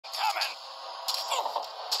coming!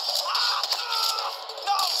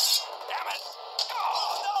 No! Damn it!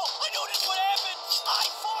 Oh, no! I knew this would happen! I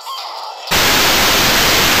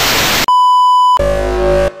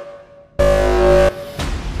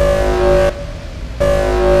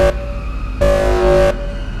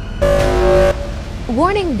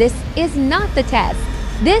Warning, this is not the test.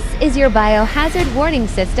 This is your biohazard warning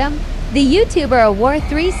system. The YouTuber award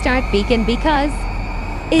 3-star beacon because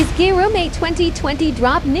is gay roommate 2020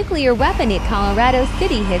 drop nuclear weapon at Colorado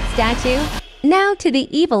City hit statue. Now to the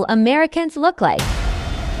evil Americans look like.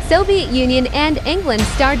 Soviet Union and England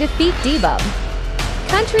star defeat Debum.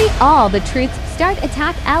 Country all the truths start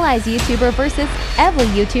attack allies YouTuber versus evil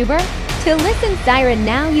YouTuber. To listen siren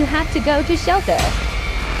now you have to go to shelter.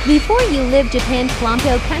 Before you live Japan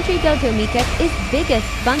Klompo country go to Mika is biggest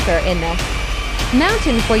bunker in the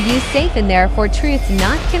mountain for you safe in there for truths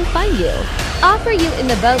not can find you. Offer you in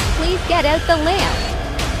the boat please get out the land.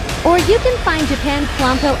 Or you can find Japan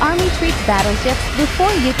Klompo army treats battleships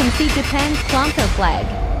before you can see Japan's Klompo flag.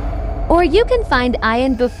 Or you can find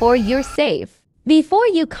Iron before you're safe. Before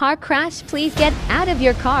you car crash please get out of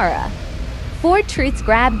your car. 4 truths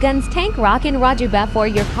grab guns tank rockin' Roger before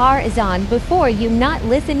your car is on before you not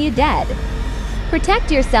listen you dead.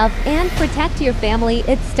 Protect yourself and protect your family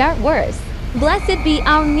it start worse. Blessed be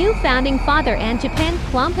our new founding father and Japan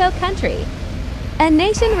Klompo country. A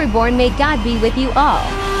nation reborn may God be with you all.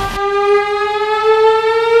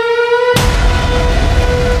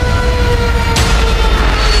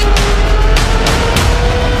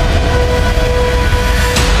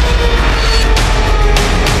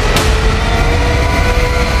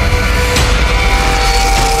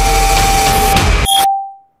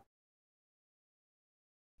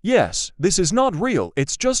 Yes, this is not real,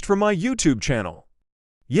 it's just from my YouTube channel.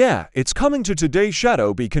 Yeah, it's coming to today's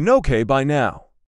Shadow Beacon okay by now.